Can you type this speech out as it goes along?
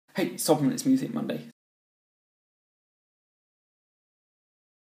Hey, it's Tom, it's Music Monday.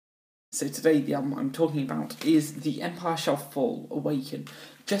 So today the album I'm talking about is The Empire Shall Fall, Awaken.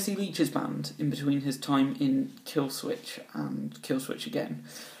 Jesse Leach's band in between his time in Killswitch and Killswitch Again,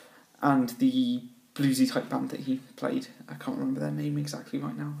 and the bluesy type band that he played. I can't remember their name exactly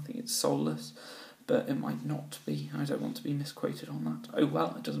right now. I think it's Soulless, but it might not be. I don't want to be misquoted on that. Oh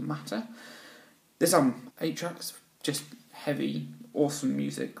well, it doesn't matter. This album, 8 tracks, just heavy, awesome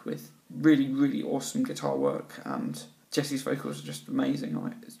music with really, really awesome guitar work, and Jesse's vocals are just amazing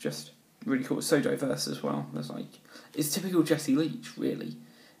on it. It's just really cool. It's so diverse as well. It's typical Jesse Leach, really,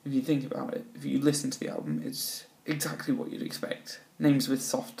 if you think about it. If you listen to the album, it's exactly what you'd expect. Names with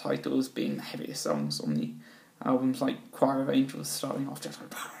soft titles being the heaviest songs on the albums, like Choir of Angels starting off just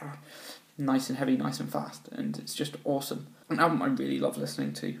like nice and heavy, nice and fast, and it's just awesome. An album I really love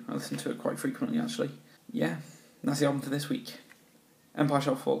listening to. I listen to it quite frequently, actually. Yeah, that's the album for this week. Empire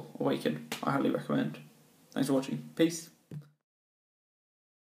Shall Fall, Awaken. I highly recommend. Thanks for watching. Peace.